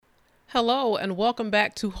Hello, and welcome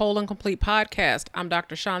back to Whole and Complete Podcast. I'm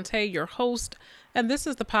Dr. Shantae, your host, and this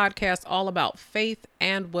is the podcast all about faith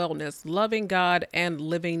and wellness, loving God and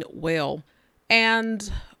living well.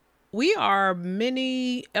 And we are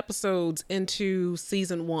many episodes into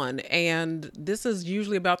season 1, and this is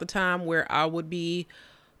usually about the time where I would be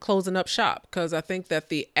closing up shop because I think that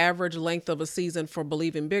the average length of a season for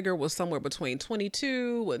Believing Bigger was somewhere between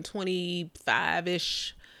 22 and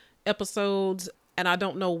 25-ish episodes. And I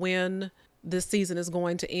don't know when this season is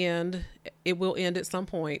going to end. It will end at some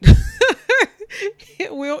point.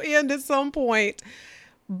 It will end at some point.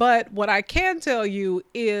 But what I can tell you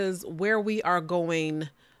is where we are going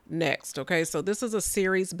next. Okay, so this is a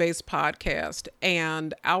series-based podcast,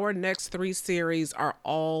 and our next 3 series are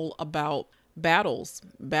all about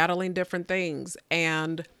battling different things.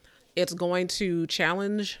 And it's going to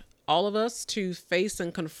challenge all of us to face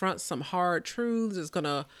and confront some hard truths. It's going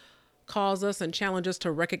to cause us and challenge us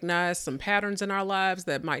to recognize some patterns in our lives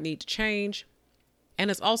that might need to change.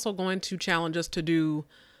 And it's also going to challenge us to do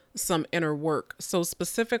some inner work. So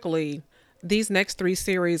specifically, these next 3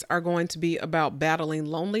 series are going to be about battling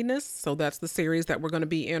loneliness. So that's the series that we're going to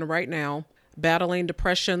be in right now. Battling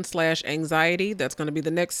depression/anxiety. That's going to be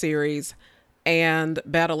the next series. And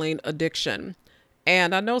battling addiction.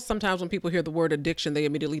 And I know sometimes when people hear the word addiction, they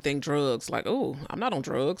immediately think drugs. Like, oh, I'm not on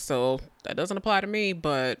drugs, so that doesn't apply to me.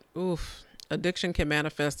 But addiction can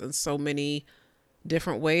manifest in so many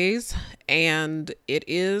different ways. And it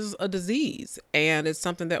is a disease. And it's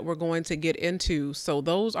something that we're going to get into. So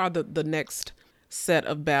those are the next set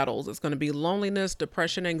of battles. It's going to be loneliness,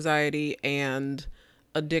 depression, anxiety, and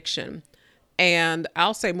addiction. And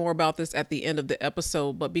I'll say more about this at the end of the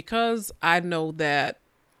episode. But because I know that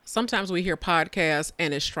sometimes we hear podcasts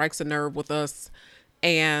and it strikes a nerve with us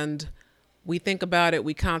and we think about it,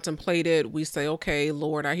 we contemplate it, we say, okay,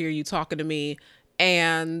 Lord, I hear you talking to me.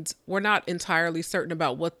 And we're not entirely certain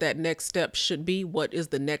about what that next step should be. What is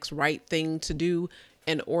the next right thing to do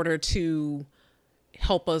in order to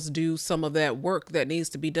help us do some of that work that needs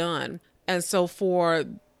to be done? And so for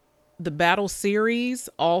the battle series,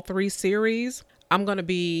 all 3 series, I'm going to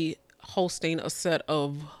be hosting a set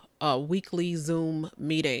of weekly Zoom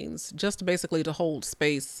meetings, just basically to hold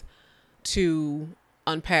space to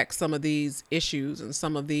unpack some of these issues and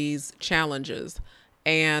some of these challenges.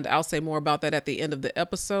 And I'll say more about that at the end of the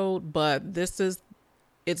episode, but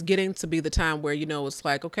it's getting to be the time where, it's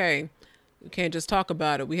like, okay, we can't just talk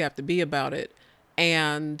about it. We have to be about it.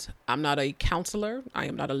 And I'm not a counselor. I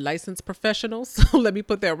am not a licensed professional. So let me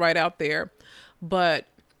put that right out there. But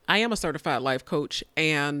I am a certified life coach,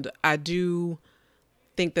 and I do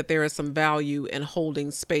think that there is some value in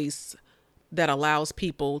holding space that allows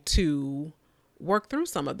people to work through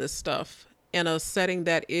some of this stuff in a setting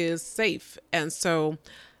that is safe. And so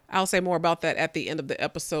I'll say more about that at the end of the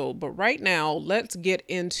episode. But right now, let's get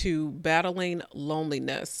into battling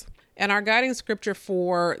loneliness. And our guiding scripture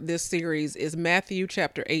for this series is Matthew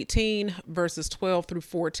chapter 18, verses 12 through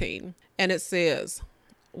 14. And it says,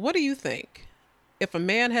 "What do you think? If a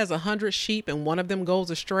man has 100 sheep and one of them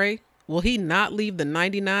goes astray, will he not leave the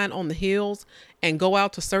 99 on the hills and go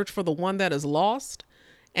out to search for the one that is lost?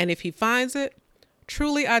 And if he finds it,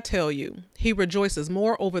 truly I tell you, he rejoices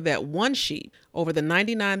more over that one sheep, over the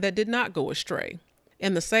 99 that did not go astray.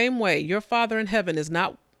 In the same way, your Father in heaven is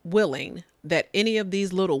not willing that any of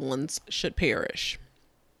these little ones should perish."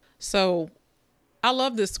 So I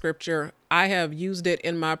love this scripture. I have used it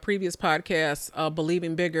in my previous podcast,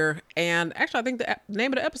 Believing Bigger. And actually, I think the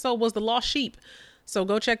name of the episode was The Lost Sheep. So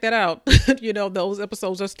go check that out. Those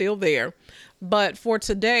episodes are still there. But for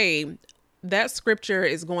today, that scripture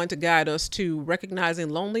is going to guide us to recognizing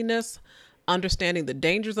loneliness, understanding the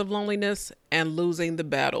dangers of loneliness, and losing the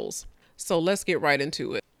battles. So let's get right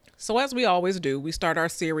into it. So as we always do, we start our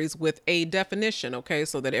series with a definition, okay,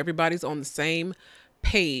 so that everybody's on the same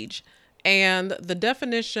page. And the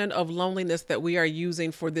definition of loneliness that we are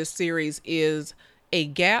using for this series is a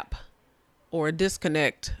gap or a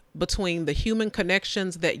disconnect between the human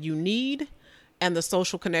connections that you need and the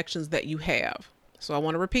social connections that you have. So I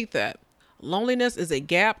want to repeat that. Loneliness is a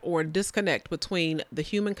gap or a disconnect between the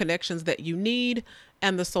human connections that you need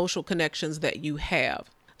and the social connections that you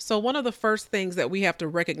have. So one of the first things that we have to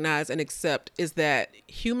recognize and accept is that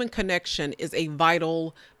human connection is a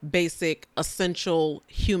vital, basic, essential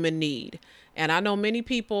human need. And I know many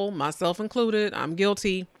people, myself included, I'm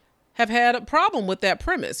guilty, have had a problem with that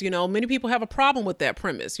premise. Many people have a problem with that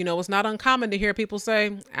premise. It's not uncommon to hear people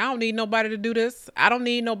say, I don't need nobody to do this. I don't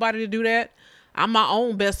need nobody to do that. I'm my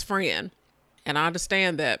own best friend. And I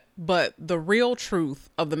understand that. But the real truth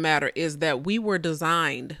of the matter is that we were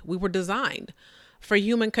designed for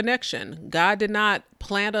human connection. God did not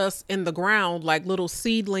plant us in the ground like little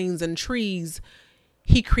seedlings and trees.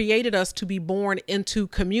 He created us to be born into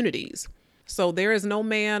communities. So there is no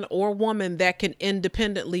man or woman that can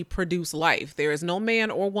independently produce life. There is no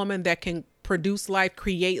man or woman that can produce life,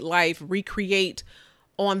 create life, recreate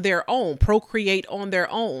on their own, procreate on their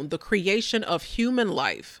own. The creation of human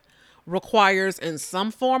life requires, in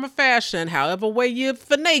some form or fashion, however way you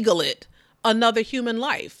finagle it, another human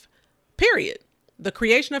life. Period. The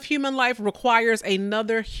creation of human life requires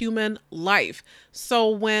another human life. So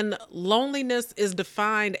when loneliness is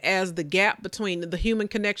defined as the gap between the human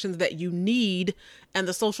connections that you need and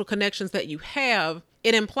the social connections that you have,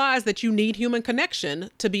 it implies that you need human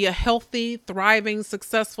connection to be a healthy, thriving,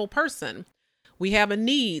 successful person. We have a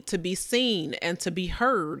need to be seen and to be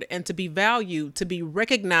heard and to be valued, to be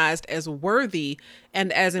recognized as worthy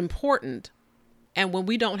and as important. And when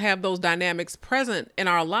we don't have those dynamics present in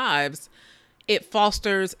our lives, it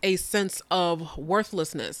fosters a sense of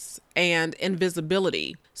worthlessness and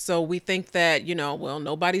invisibility. So we think that, well,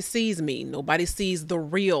 nobody sees me. Nobody sees the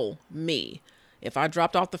real me. If I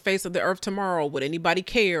dropped off the face of the earth tomorrow, would anybody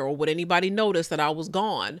care, or would anybody notice that I was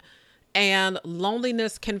gone? And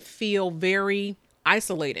loneliness can feel very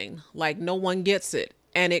isolating, like no one gets it.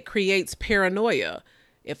 And it creates paranoia.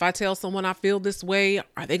 If I tell someone I feel this way,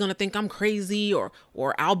 are they going to think I'm crazy, or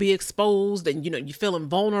I'll be exposed, and, you feeling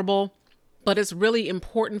vulnerable? But it's really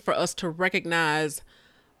important for us to recognize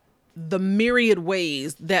the myriad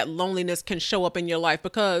ways that loneliness can show up in your life,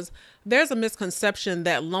 because there's a misconception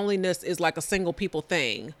that loneliness is like a single people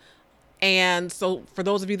thing. And so for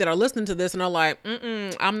those of you that are listening to this and are like,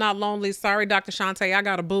 I'm not lonely. Sorry, Dr. Shante, I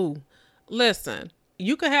got a boo. Listen,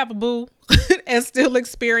 you can have a boo and still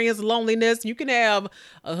experience loneliness. You can have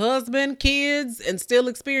a husband, kids, and still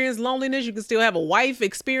experience loneliness. You can still have a wife,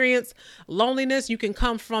 experience loneliness. You can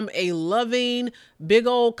come from a loving, big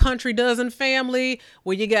old country dozen family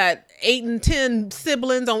where you got 8 and 10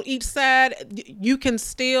 siblings on each side. You can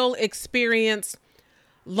still experience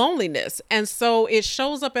loneliness. And so it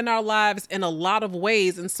shows up in our lives in a lot of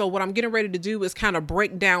ways. And so what I'm getting ready to do is kind of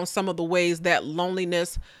break down some of the ways that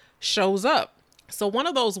loneliness shows up. So one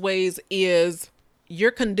of those ways is we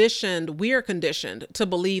are conditioned to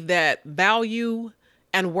believe that value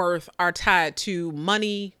and worth are tied to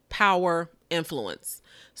money, power, influence.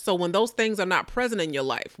 So when those things are not present in your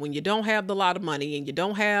life, when you don't have a lot of money and you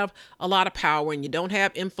don't have a lot of power and you don't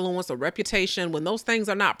have influence or reputation, when those things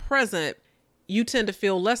are not present, you tend to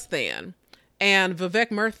feel less than. And Vivek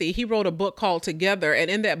Murthy, he wrote a book called Together.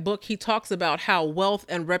 And in that book, he talks about how wealth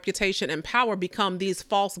and reputation and power become these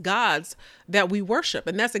false gods that we worship.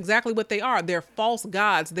 And that's exactly what they are. They're false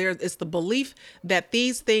gods. It's the belief that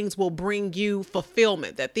these things will bring you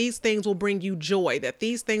fulfillment, that these things will bring you joy, that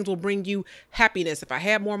these things will bring you happiness. If I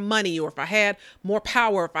had more money, or if I had more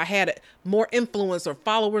power, if I had more influence or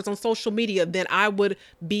followers on social media, then I would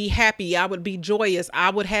be happy. I would be joyous.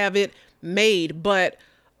 I would have it made. But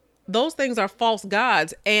those things are false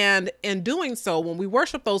gods. And in doing so, when we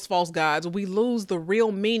worship those false gods, we lose the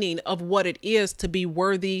real meaning of what it is to be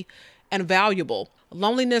worthy and valuable.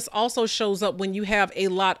 Loneliness also shows up when you have a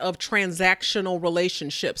lot of transactional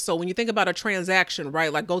relationships. So when you think about a transaction,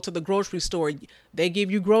 right, like go to the grocery store, they give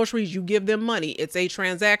you groceries, you give them money. It's a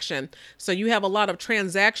transaction. So you have a lot of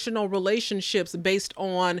transactional relationships based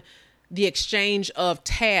on the exchange of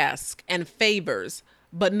tasks and favors,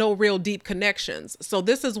 but no real deep connections. So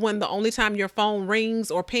this is when the only time your phone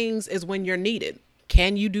rings or pings is when you're needed.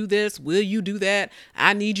 Can you do this? Will you do that?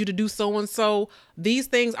 I need you to do so and so. These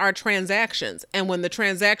things are transactions. And when the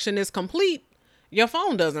transaction is complete, your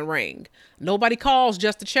phone doesn't ring. Nobody calls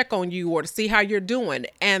just to check on you or to see how you're doing.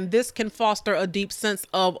 And this can foster a deep sense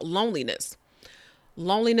of loneliness.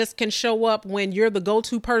 Loneliness can show up when you're the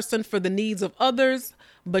go-to person for the needs of others,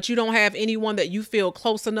 but you don't have anyone that you feel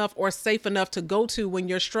close enough or safe enough to go to when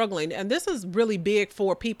you're struggling. And this is really big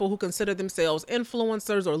for people who consider themselves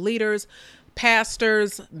influencers or leaders,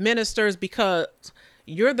 pastors, ministers, because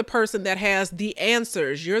you're the person that has the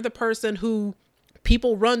answers. You're the person who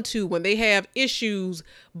people run to when they have issues,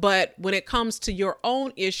 but when it comes to your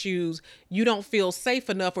own issues, you don't feel safe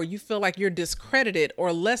enough, or you feel like you're discredited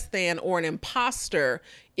or less than or an imposter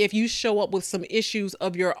if you show up with some issues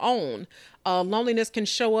of your own. Loneliness can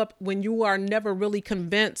show up when you are never really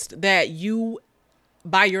convinced that you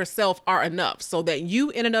by yourself are enough. So that you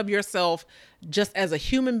in and of yourself, just as a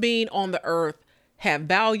human being on the earth, have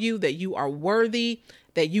value, that you are worthy,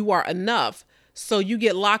 that you are enough. So you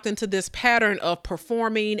get locked into this pattern of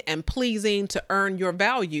performing and pleasing to earn your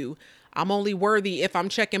value. I'm only worthy if I'm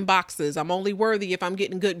checking boxes. I'm only worthy if I'm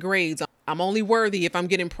getting good grades. I'm only worthy if I'm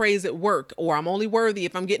getting praise at work, or I'm only worthy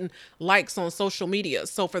if I'm getting likes on social media.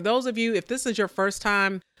 So for those of you, if this is your first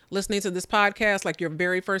time listening to this podcast, like your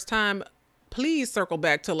very first time, please circle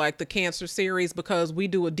back to like the Cancer series, because we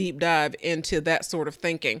do a deep dive into that sort of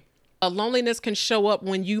thinking. Loneliness can show up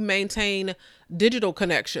when you maintain digital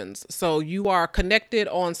connections. So you are connected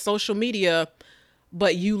on social media,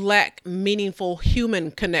 but you lack meaningful human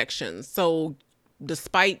connections. So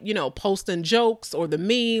despite, posting jokes or the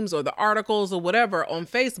memes or the articles or whatever on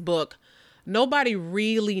Facebook, nobody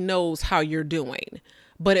really knows how you're doing.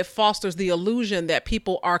 But it fosters the illusion that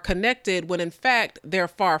people are connected when in fact they're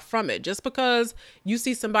far from it. Just because you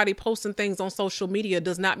see somebody posting things on social media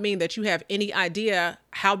does not mean that you have any idea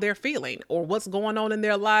how they're feeling or what's going on in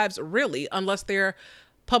their lives, really, unless they're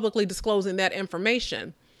publicly disclosing that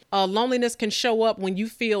information. Loneliness can show up when you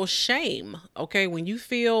feel shame, okay? When you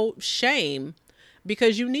feel shame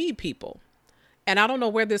because you need people. And I don't know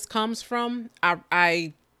where this comes from.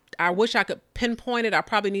 I wish I could pinpoint it. I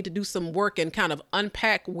probably need to do some work and kind of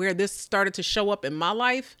unpack where this started to show up in my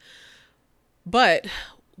life. But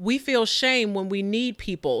we feel shame when we need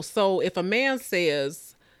people. So if a man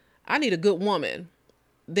says, I need a good woman,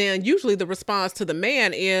 then usually the response to the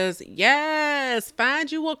man is, yes,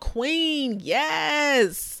 find you a queen.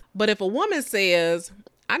 Yes. But if a woman says,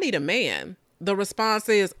 I need a man, the response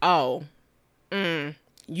is, oh,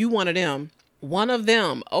 you one of them. One of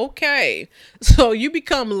them. Okay. So you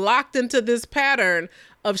become locked into this pattern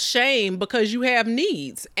of shame because you have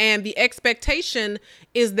needs. And the expectation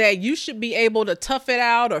is that you should be able to tough it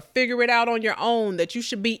out or figure it out on your own, that you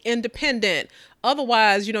should be independent.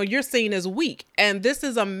 Otherwise, you're seen as weak. And this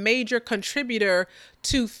is a major contributor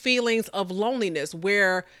to feelings of loneliness,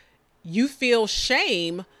 where you feel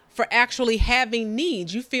shame for actually having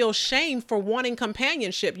needs. You feel shame for wanting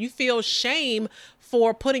companionship. You feel shame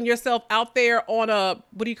for putting yourself out there on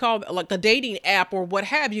like a dating app or what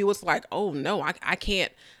have you. It's like, oh no, I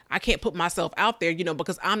can't put myself out there,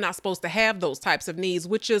 because I'm not supposed to have those types of needs,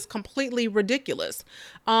 which is completely ridiculous.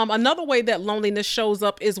 Another way that loneliness shows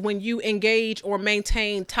up is when you engage or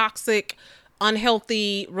maintain toxic,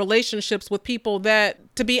 unhealthy relationships with people that,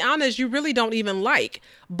 to be honest, you really don't even like,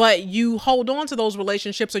 but you hold on to those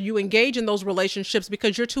relationships or you engage in those relationships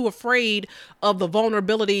because you're too afraid of the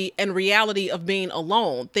vulnerability and reality of being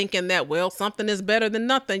alone, thinking that, well, something is better than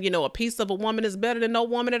nothing. A piece of a woman is better than no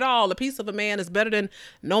woman at all. A piece of a man is better than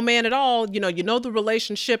no man at all. The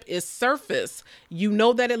relationship is surface. You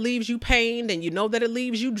know that it leaves you pained and you know that it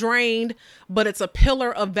leaves you drained, but it's a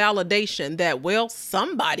pillar of validation that, well,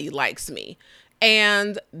 somebody likes me.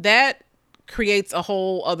 And that creates a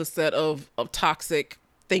whole other set of toxic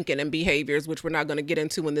thinking and behaviors, which we're not going to get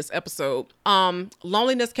into in this episode.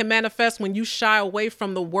 Loneliness can manifest when you shy away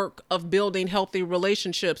from the work of building healthy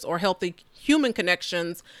relationships or healthy human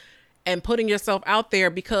connections and putting yourself out there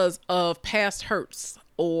because of past hurts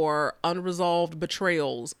or unresolved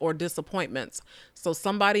betrayals or disappointments. So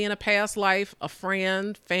somebody in a past life, a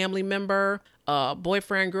friend, family member,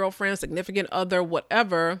 boyfriend, girlfriend, significant other,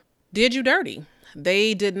 whatever, did you dirty.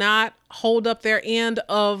 They did not hold up their end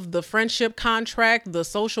of the friendship contract, the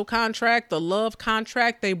social contract, the love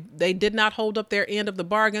contract. They did not hold up their end of the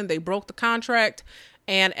bargain. They broke the contract.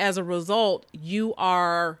 And as a result, you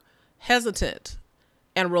are hesitant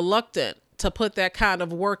and reluctant to put that kind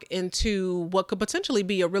of work into what could potentially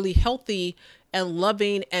be a really healthy and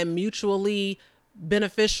loving and mutually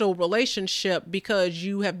beneficial relationship because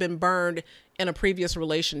you have been burned in a previous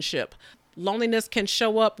relationship. Loneliness can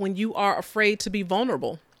show up when you are afraid to be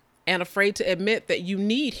vulnerable and afraid to admit that you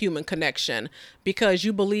need human connection because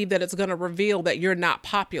you believe that it's going to reveal that you're not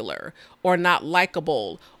popular or not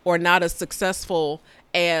likable or not as successful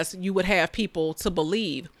as you would have people to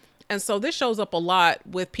believe. And so this shows up a lot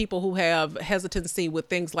with people who have hesitancy with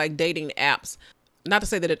things like dating apps. Not to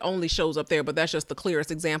say that it only shows up there, but that's just the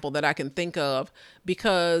clearest example that I can think of,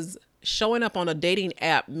 because showing up on a dating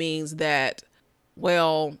app means that,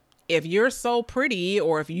 well, if you're so pretty,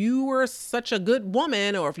 or if you were such a good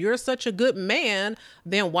woman, or if you're such a good man,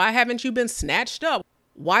 then why haven't you been snatched up?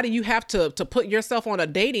 Why do you have to put yourself on a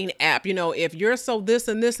dating app? If you're so this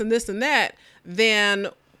and this and this and that, then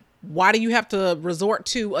why do you have to resort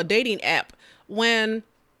to a dating app? When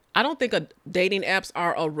I don't think dating apps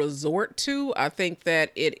are a resort to. I think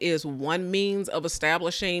that it is one means of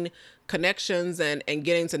establishing connections and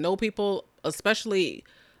getting to know people, especially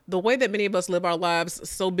the way that many of us live our lives,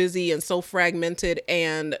 so busy and so fragmented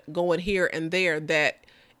and going here and there, that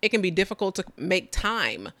it can be difficult to make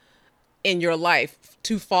time in your life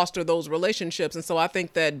to foster those relationships. And so I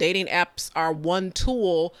think that dating apps are one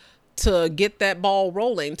tool to get that ball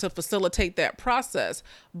rolling, to facilitate that process.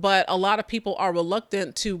 But a lot of people are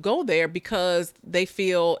reluctant to go there because they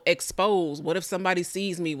feel exposed. What if somebody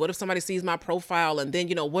sees me? What if somebody sees my profile? And then,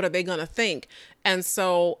 what are they going to think? And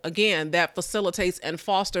so again, that facilitates and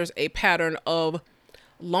fosters a pattern of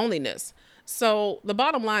loneliness. So the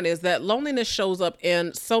bottom line is that loneliness shows up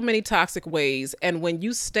in so many toxic ways. And when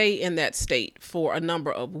you stay in that state for a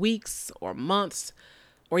number of weeks or months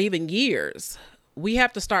or even years, we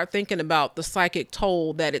have to start thinking about the psychic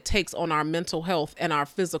toll that it takes on our mental health and our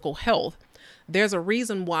physical health. There's a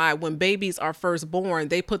reason why when babies are first born,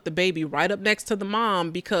 they put the baby right up next to the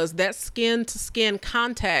mom, because that skin to skin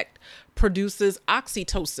contact produces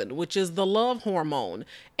oxytocin, which is the love hormone.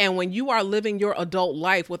 And when you are living your adult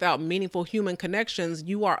life without meaningful human connections,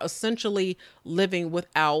 you are essentially living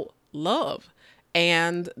without love.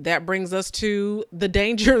 And that brings us to the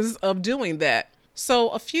dangers of doing that. So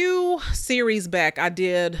a few series back, I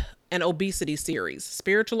did an obesity series,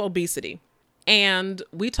 spiritual obesity. And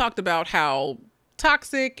we talked about how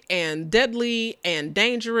toxic and deadly and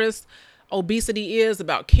dangerous obesity is,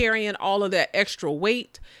 about carrying all of that extra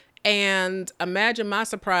weight. And imagine my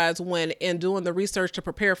surprise when, in doing the research to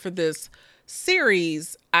prepare for this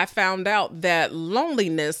series, I found out that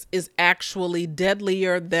loneliness is actually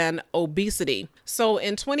deadlier than obesity. So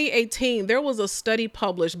in 2018, there was a study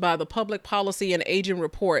published by the Public Policy and Aging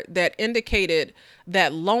Report that indicated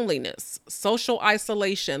that loneliness, social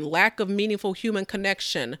isolation, lack of meaningful human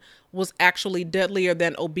connection was actually deadlier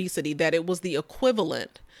than obesity, that it was the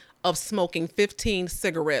equivalent of smoking 15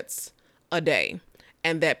 cigarettes a day.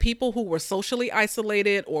 And that people who were socially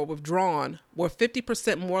isolated or withdrawn were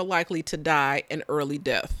 50% more likely to die an early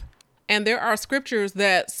death. And there are scriptures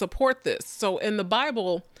that support this. So in the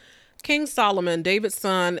Bible, King Solomon, David's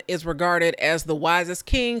son, is regarded as the wisest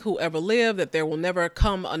king who ever lived, that there will never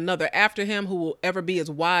come another after him who will ever be as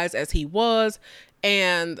wise as he was.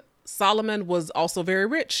 And Solomon was also very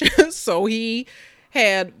rich. So he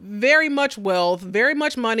had very much wealth, very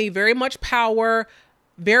much money, very much power,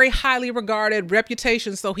 very highly regarded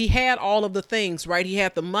reputation. So he had all of the things, right? He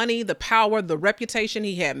had the money, the power, the reputation.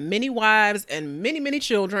 He had many wives and many, many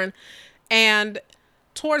children. And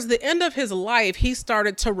towards the end of his life, he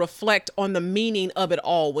started to reflect on the meaning of it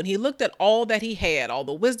all. When he looked at all that he had, all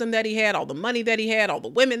the wisdom that he had, all the money that he had, all the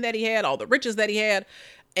women that he had, all the riches that he had,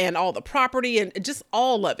 and all the property, and just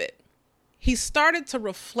all of it, he started to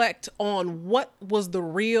reflect on what was the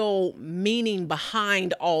real meaning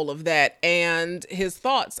behind all of that. And his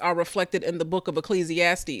thoughts are reflected in the book of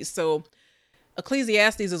Ecclesiastes. So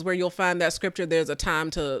Ecclesiastes is where you'll find that scripture. There's a time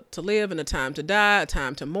to live and a time to die, a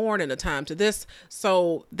time to mourn and a time to this.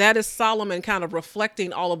 So that is Solomon kind of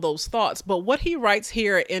reflecting all of those thoughts. But what he writes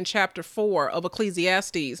here in chapter 4 of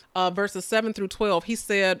Ecclesiastes, verses 7 through 12, he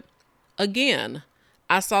said, "Again,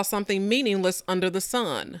 I saw something meaningless under the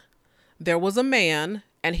sun. There was a man,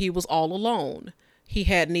 and he was all alone. He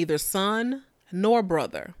had neither son nor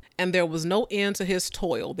brother, and there was no end to his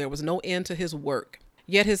toil. There was no end to his work.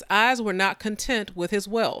 Yet his eyes were not content with his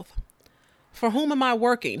wealth. For whom am I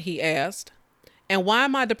working?" he asked. "And why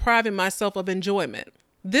am I depriving myself of enjoyment?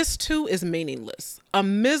 This too is meaningless, a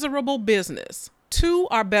miserable business. Two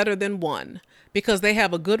are better than one, because they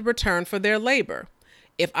have a good return for their labor.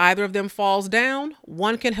 If either of them falls down,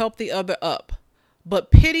 one can help the other up.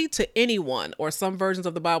 But pity to anyone," or some versions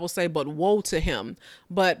of the Bible say, "but woe to him,"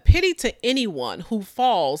 but pity to anyone who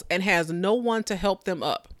falls and has no one to help them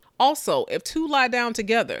up. Also, if two lie down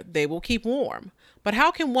together, they will keep warm. But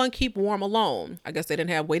how can one keep warm alone? I guess they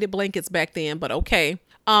didn't have weighted blankets back then, but okay.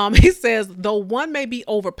 He says, though one may be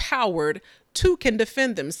overpowered, two can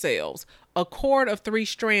defend themselves. A cord of 3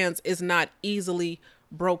 strands is not easily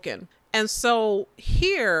broken. And so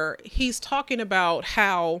here he's talking about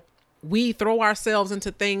how we throw ourselves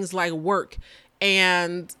into things like work.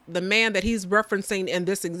 And the man that he's referencing in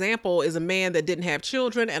this example is a man that didn't have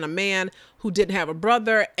children and a man who didn't have a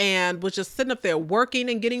brother and was just sitting up there working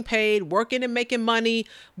and getting paid, working and making money,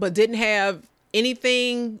 but didn't have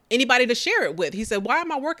anybody to share it with. He said, why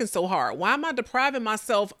am I working so hard? Why am I depriving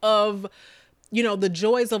myself of, the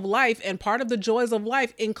joys of life? And part of the joys of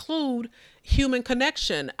life include human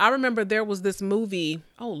connection. I remember there was this movie,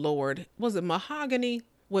 oh Lord, was it Mahogany?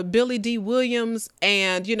 With Billy D. Williams,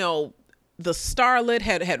 and, the starlet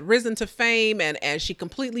had risen to fame and she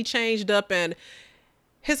completely changed up. And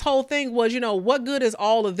his whole thing was, what good is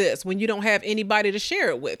all of this when you don't have anybody to share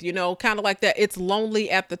it with, kind of like that. It's lonely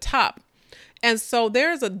at the top. And so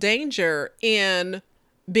there's a danger in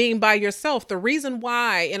being by yourself. The reason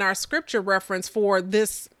why in our scripture reference for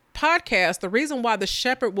this podcast, the reason why the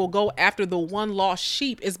shepherd will go after the one lost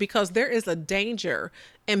sheep is because there is a danger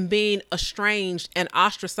in being estranged and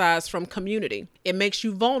ostracized from community. It makes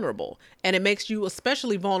you vulnerable, and it makes you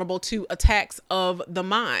especially vulnerable to attacks of the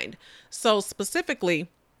mind. So specifically,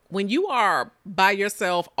 when you are by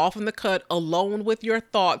yourself, off in the cut, alone with your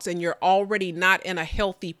thoughts, and you're already not in a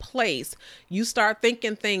healthy place, you start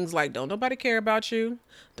thinking things like, don't nobody care about you.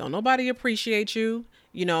 Don't nobody appreciate you.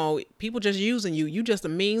 You know, people just using you. You just a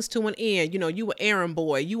means to an end. You know, you an errand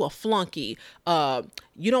boy. You a flunky.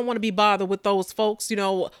 You don't want to be bothered with those folks, you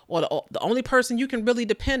know, or the only person you can really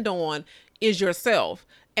depend on is yourself.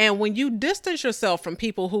 And when you distance yourself from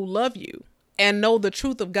people who love you and know the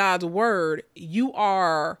truth of God's word, you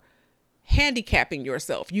are handicapping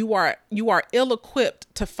yourself. You are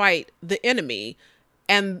ill-equipped to fight the enemy,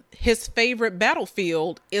 and his favorite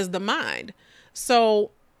battlefield is the mind.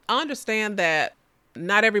 So I understand that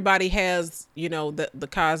not everybody has, you know, the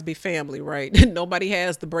Cosby family, right? Nobody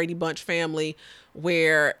has the Brady Bunch family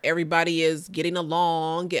where everybody is getting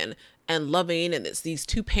along and loving, and it's these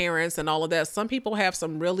two parents and all of that. Some people have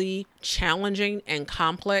some really challenging and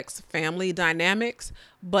complex family dynamics,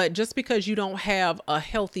 but just because you don't have a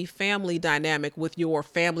healthy family dynamic with your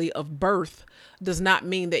family of birth does not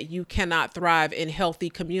mean that you cannot thrive in healthy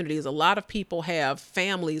communities. A lot of people have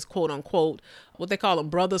families, quote unquote, what they call them,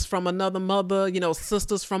 brothers from another mother, you know,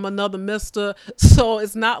 sisters from another mister. So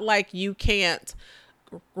it's not like you can't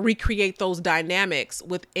recreate those dynamics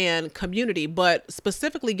within community. But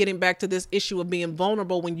specifically getting back to this issue of being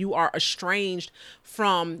vulnerable when you are estranged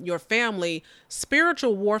from your family,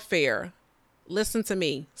 spiritual warfare, listen to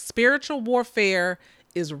me, spiritual warfare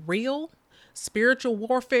is real. Spiritual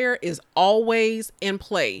warfare is always in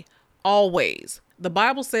play, always. The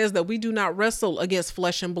Bible says that we do not wrestle against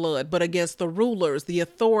flesh and blood, but against the rulers, the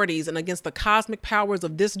authorities, and against the cosmic powers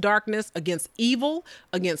of this darkness, against evil,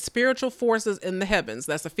 against spiritual forces in the heavens.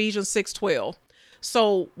 That's Ephesians 6:12.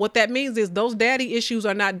 So what that means is those daddy issues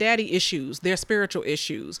are not daddy issues. They're spiritual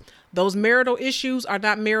issues. Those marital issues are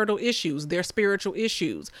not marital issues. They're spiritual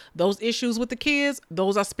issues. Those issues with the kids,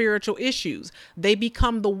 those are spiritual issues. They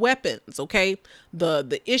become the weapons, okay?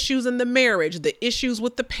 The issues in the marriage, the issues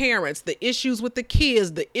with the parents, the issues with the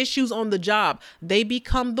kids, the issues on the job, they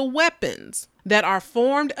become the weapons that are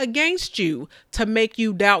formed against you to make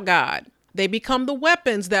you doubt God. They become the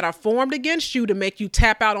weapons that are formed against you to make you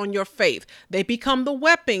tap out on your faith. They become the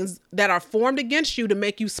weapons that are formed against you to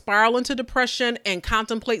make you spiral into depression and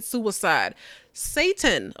contemplate suicide.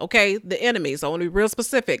 Satan, okay, the enemy, so I want to be real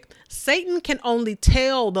specific. Satan can only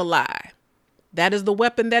tell the lie. That is the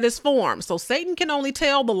weapon that is formed. So Satan can only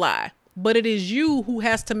tell the lie, but it is you who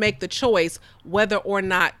has to make the choice whether or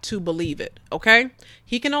not to believe it, okay?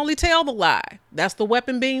 He can only tell the lie. That's the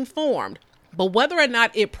weapon being formed. But whether or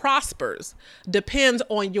not it prospers depends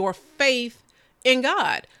on your faith in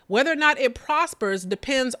God. Whether or not it prospers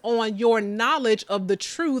depends on your knowledge of the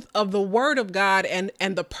truth of the word of God and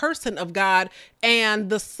the person of God and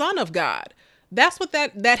the Son of God. That's what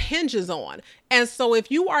that hinges on. And so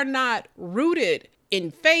if you are not rooted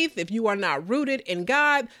in faith, if you are not rooted in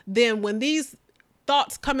God, then when these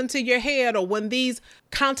thoughts come into your head, or when these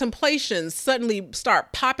contemplations suddenly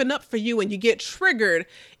start popping up for you and you get triggered,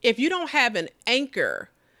 if you don't have an anchor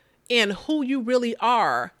in who you really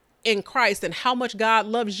are in Christ and how much God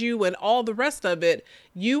loves you and all the rest of it,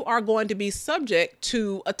 you are going to be subject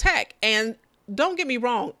to attack. And don't get me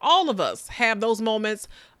wrong, all of us have those moments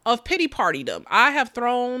of pity partydom. I have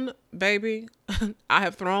thrown, baby, I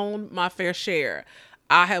have thrown my fair share.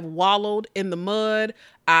 I have wallowed in the mud.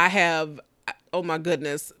 I have, oh my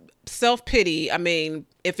goodness, self-pity. I mean,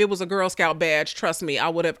 if it was a Girl Scout badge, trust me, I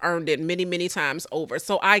would have earned it many, many times over.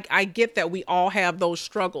 So I get that we all have those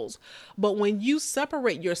struggles. But when you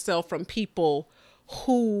separate yourself from people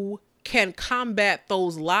who can combat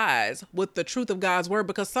those lies with the truth of God's word,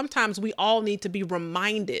 because sometimes we all need to be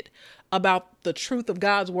reminded about the truth of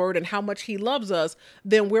God's word and how much he loves us,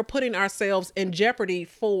 then we're putting ourselves in jeopardy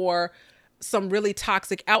for some really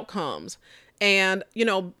toxic outcomes. And, you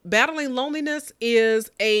know, battling loneliness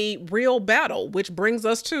is a real battle, which brings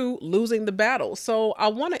us to losing the battle. So I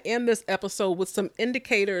want to end this episode with some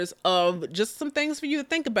indicators of just some things for you to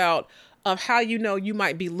think about of how you know you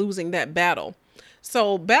might be losing that battle.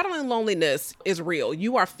 So battling loneliness is real.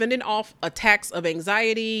 You are fending off attacks of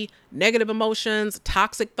anxiety, negative emotions,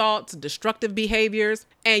 toxic thoughts, destructive behaviors,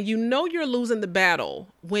 and you know you're losing the battle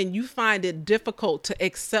when you find it difficult to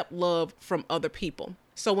accept love from other people.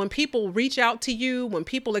 So when people reach out to you, when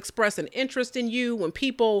people express an interest in you, when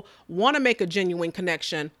people want to make a genuine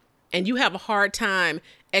connection, and you have a hard time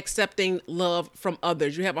accepting love from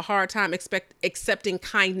others. You have a hard time accepting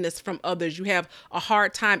kindness from others. You have a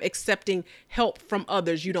hard time accepting help from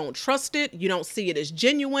others. You don't trust it. You don't see it as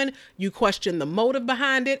genuine. You question the motive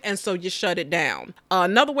behind it. And so you shut it down.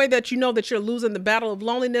 Another way that you know that you're losing the battle of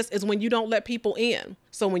loneliness is when you don't let people in.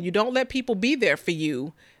 So when you don't let people be there for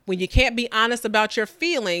you, when you can't be honest about your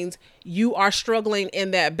feelings, you are struggling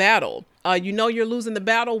in that battle. You know you're losing the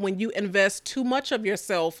battle when you invest too much of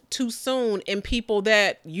yourself too soon in people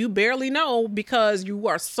that you barely know, because you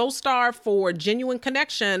are so starved for genuine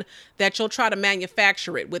connection that you'll try to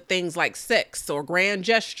manufacture it with things like sex or grand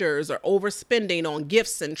gestures or overspending on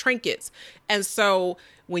gifts and trinkets. And so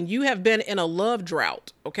when you have been in a love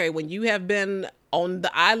drought, okay, when you have been on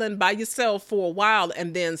the island by yourself for a while,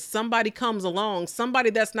 and then somebody comes along, somebody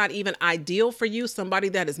that's not even ideal for you, somebody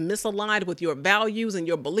that is misaligned with your values and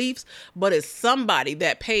your beliefs, but is somebody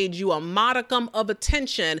that paid you a modicum of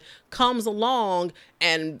attention, comes along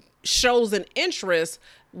and shows an interest.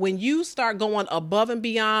 When you start going above and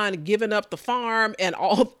beyond, giving up the farm and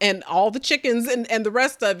all the chickens and the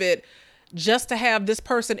rest of it, just to have this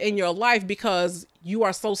person in your life because you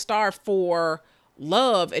are so starved for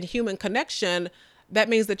love and human connection, that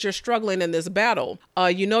means that you're struggling in this battle.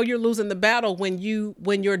 You know you're losing the battle when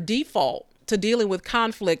your default to dealing with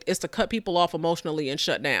conflict is to cut people off emotionally and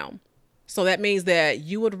shut down. So that means that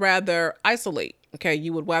you would rather isolate, okay?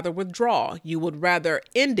 You would rather withdraw. You would rather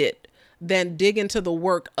end it than dig into the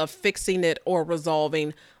work of fixing it or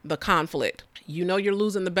resolving the conflict. You know you're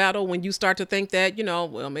losing the battle when you start to think that,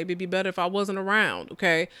 well, maybe it'd be better if I wasn't around,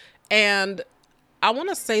 okay? And I want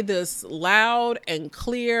to say this loud and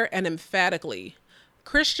clear and emphatically.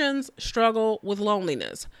 Christians struggle with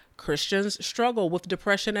loneliness. Christians struggle with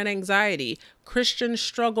depression and anxiety. Christians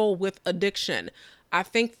struggle with addiction. I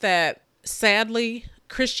think that sadly,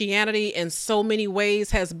 Christianity in so many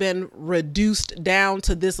ways has been reduced down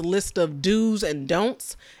to this list of do's and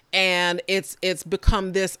don'ts. And it's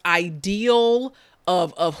become this ideal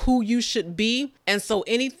of who you should be. And so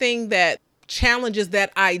anything that challenges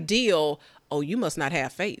that ideal, oh, you must not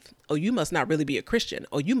have faith. Oh, you must not really be a Christian.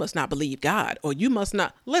 Or you must not believe God. Or you must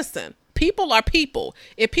not. Listen, people are people.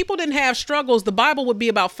 If people didn't have struggles, the Bible would be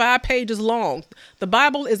about 5 pages long. The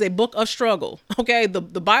Bible is a book of struggle. Okay. The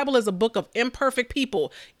Bible is a book of imperfect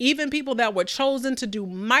people. Even people that were chosen to do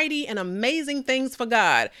mighty and amazing things for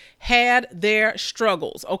God had their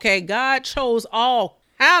struggles. Okay. God chose all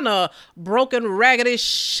kind of broken, raggedy,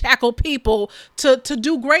 shackled people to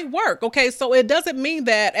do great work. Okay. So it doesn't mean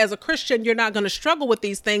that as a Christian, you're not going to struggle with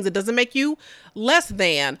these things. It doesn't make you less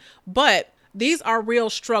than, but these are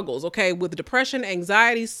real struggles. Okay. With depression,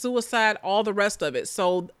 anxiety, suicide, all the rest of it.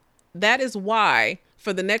 So that is why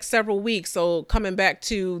for the next several weeks, so coming back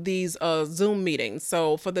to these Zoom meetings.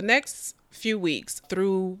 So for the next few weeks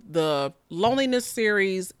through the loneliness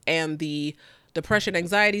series and the depression,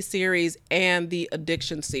 anxiety series, and the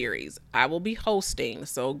addiction series, I will be hosting.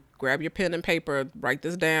 So grab your pen and paper, write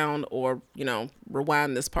this down, or,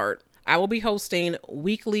 rewind this part. I will be hosting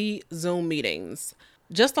weekly Zoom meetings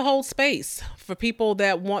just to hold space for people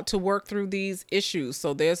that want to work through these issues.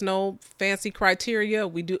 So there's no fancy criteria.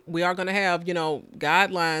 We are going to have,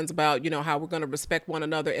 guidelines about, how we're going to respect one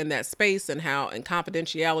another in that space and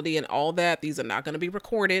confidentiality and all that. These are not going to be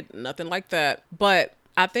recorded, nothing like that. But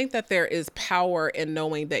I think that there is power in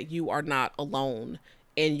knowing that you are not alone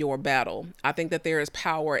in your battle. I think that there is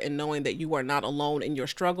power in knowing that you are not alone in your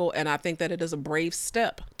struggle. And I think that it is a brave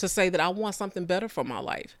step to say that I want something better for my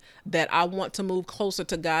life, that I want to move closer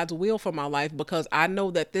to God's will for my life, because I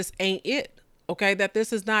know that this ain't it. Okay, that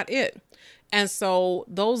this is not it. And so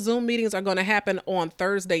those Zoom meetings are going to happen on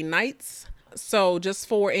Thursday nights. So just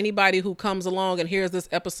for anybody who comes along and hears this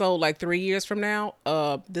episode like 3 years from now,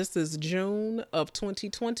 this is June of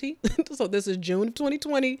 2020. So this is June of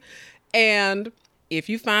 2020. And if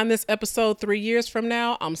you find this episode 3 years from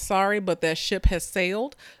now, I'm sorry, but that ship has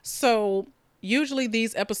sailed. So usually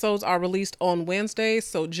these episodes are released on Wednesdays.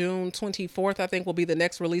 So June 24th, I think, will be the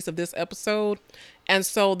next release of this episode. And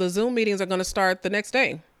so the Zoom meetings are going to start the next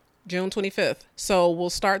day, June 25th. So we'll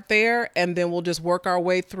start there, and then we'll just work our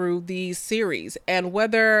way through the series. And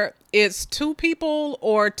whether it's 2 people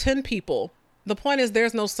or 10 people, the point is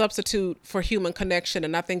there's no substitute for human connection.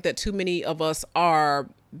 And I think that too many of us are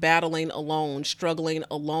battling alone, struggling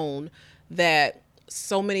alone, that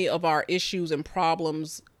so many of our issues and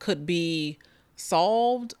problems could be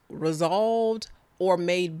solved, resolved, or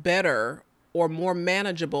made better or more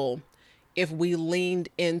manageable if we leaned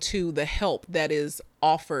into the help that is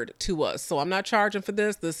offered to us. So I'm not charging for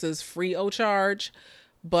this. This is free of charge,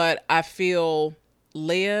 but I feel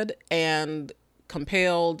led and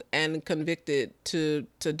compelled and convicted to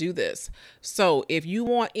do this. So if you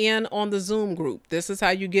want in on the Zoom group, this is how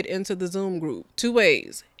you get into the Zoom group. 2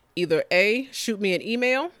 ways. Either A, shoot me an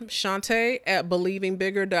email,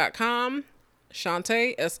 Shante@believingbigger.com.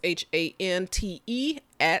 Shante, Shante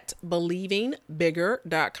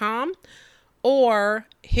 @believingbigger.com. Or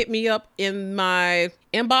hit me up in my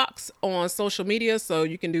inbox on social media. So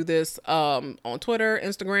you can do this on Twitter,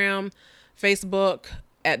 Instagram, Facebook,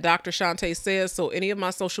 at Dr. Shante Says. So any of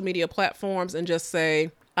my social media platforms, and just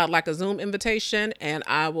say, I'd like a Zoom invitation, and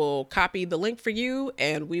I will copy the link for you,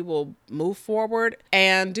 and we will move forward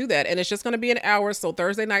and do that. And it's just going to be an hour. So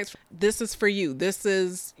Thursday nights, this is for you. This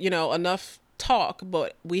is, enough talk,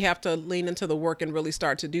 but we have to lean into the work and really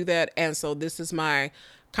start to do that. And so this is my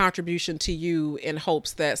contribution to you, in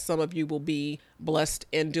hopes that some of you will be blessed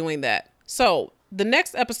in doing that. So the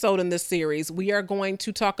next episode in this series, we are going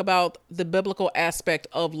to talk about the biblical aspect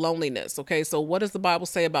of loneliness. Okay, so what does the Bible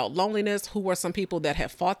say about loneliness? Who are some people that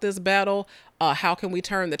have fought this battle? How can we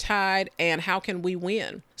turn the tide? And how can we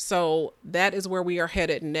win? So that is where we are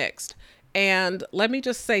headed next. And let me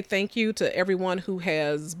just say thank you to everyone who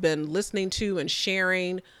has been listening to and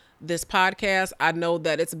sharing this podcast. I know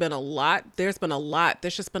that it's been a lot. There's been a lot.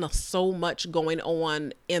 There's just been so much going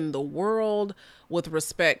on in the world with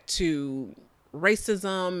respect to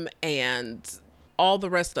racism and all the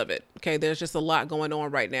rest of it. Okay, there's just a lot going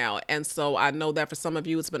on right now. And so I know that for some of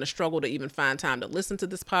you, it's been a struggle to even find time to listen to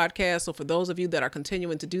this podcast. So for those of you that are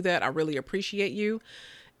continuing to do that, I really appreciate you.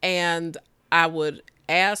 And I would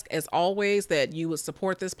ask, as always, that you would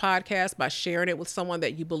support this podcast by sharing it with someone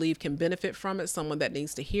that you believe can benefit from it, someone that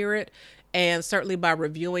needs to hear it, and certainly by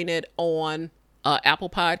reviewing it on Apple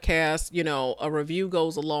Podcasts. A review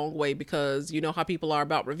goes a long way, because you know how people are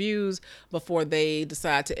about reviews before they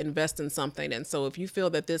decide to invest in something. And so if you feel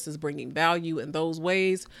that this is bringing value in those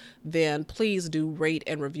ways, then please do rate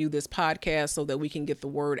and review this podcast so that we can get the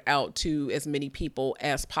word out to as many people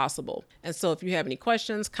as possible. And so if you have any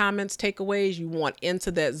questions, comments, takeaways, you want into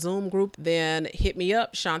that Zoom group, then hit me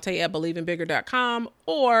up, Shante@believingbigger.com,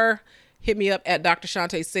 or hit me up at Dr.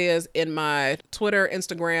 Shante Says in my Twitter,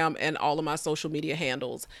 Instagram, and all of my social media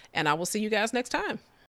handles. And I will see you guys next time.